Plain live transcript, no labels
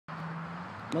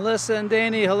Melissa and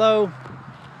Danny, hello.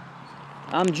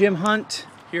 I'm Jim Hunt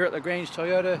here at LaGrange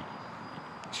Toyota.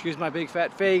 Excuse my big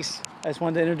fat face. I just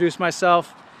wanted to introduce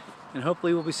myself, and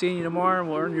hopefully we'll be seeing you tomorrow and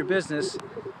we'll earn your business.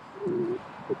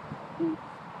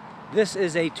 This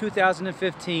is a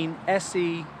 2015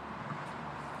 SE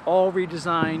all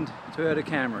redesigned Toyota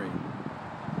Camry.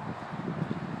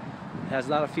 It has a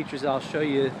lot of features that I'll show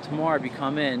you tomorrow if you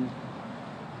come in,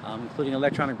 including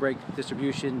electronic brake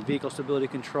distribution, vehicle stability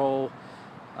control.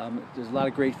 There's a lot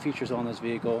of great features on this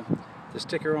vehicle. The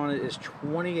sticker on it is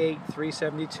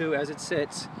 28372 as it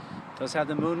sits. It does have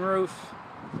the moonroof.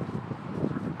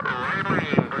 Right lane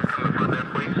to the front desk,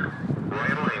 please.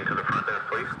 Right lane to the front desk,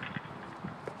 please.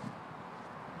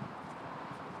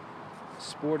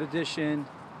 Sport edition.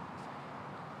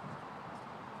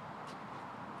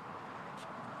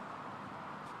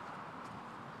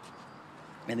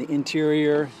 And the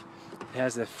interior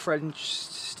has the French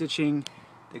stitching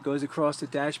that goes across the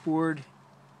dashboard.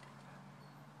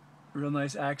 Real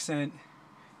nice accent,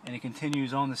 and it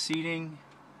continues on the seating.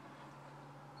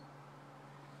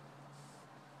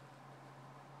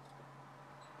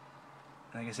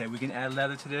 Like I said, we can add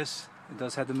leather to this. It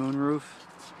does have the moonroof.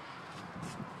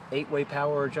 8-way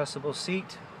power adjustable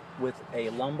seat with a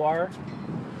lumbar,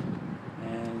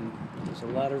 and there's a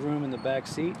lot of room in the back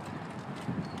seat.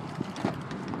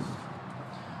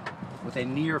 With a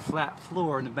near flat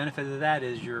floor, and the benefit of that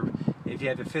is if you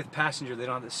have a fifth passenger, they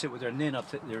don't have to sit with their knees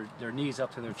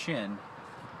up to their chin.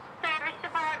 Service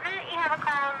department, you have a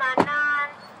call on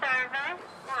non-service.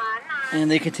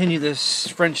 And they continue this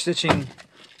French stitching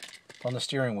on the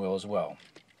steering wheel as well.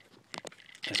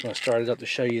 I just want to start it up to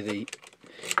show you the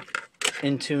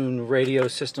in-tune radio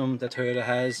system that Toyota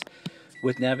has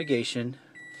with navigation.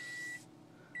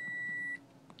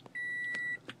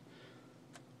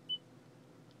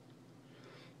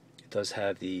 It does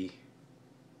have the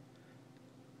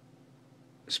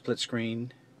split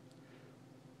screen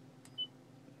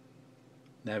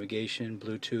navigation,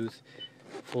 Bluetooth,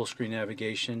 full screen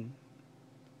navigation,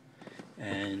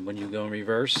 and when you go in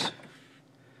reverse,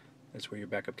 that's where your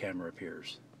backup camera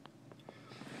appears.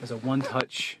 There's a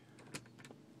one-touch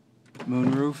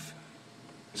moonroof,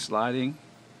 sliding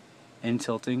and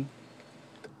tilting.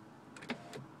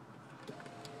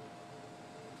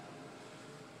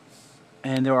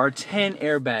 And there are 10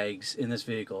 airbags in this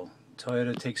vehicle.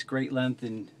 Toyota takes great length,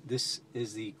 and this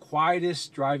is the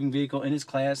quietest driving vehicle in its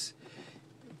class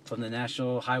from the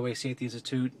National Highway Safety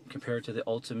Institute compared to the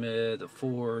Ultimate, the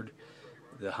Ford,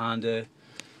 the Honda.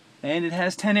 And it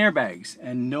has 10 airbags,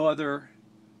 and no other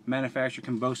manufacturer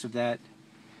can boast of that.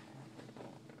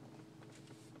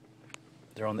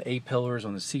 They're on the A pillars,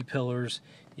 on the C pillars.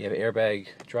 You have an airbag,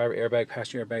 driver airbag,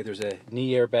 passenger airbag. There's a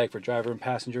knee airbag for driver and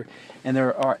passenger. And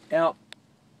there are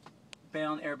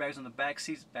outbound airbags on the back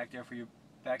seats back there for your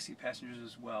back seat passengers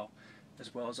as well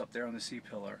as up there on the C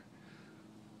pillar.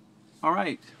 All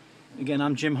right. Again,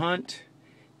 I'm Jim Hunt,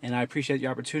 and I appreciate the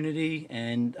opportunity,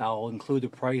 and I'll include the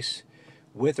price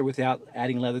with or without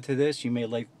adding leather to this. You may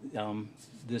like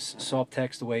this soft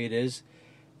text the way it is,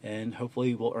 and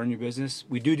hopefully we'll earn your business.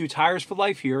 We do tires for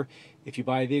life here. If you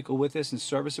buy a vehicle with us and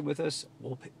service it with us,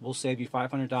 we'll save you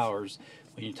 $500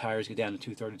 when your tires get down to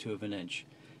 232 of an inch.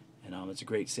 And it's a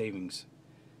great savings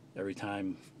every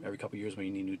couple years when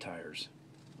you need new tires.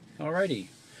 Alrighty.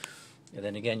 And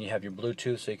then again, you have your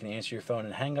Bluetooth, so you can answer your phone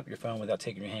and hang up your phone without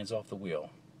taking your hands off the wheel.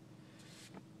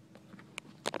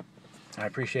 I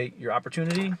appreciate your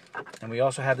opportunity. And we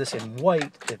also have this in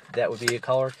white, if that would be a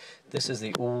color. This is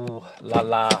the Ooh La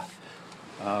La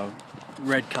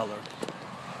red color.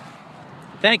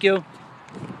 Thank you.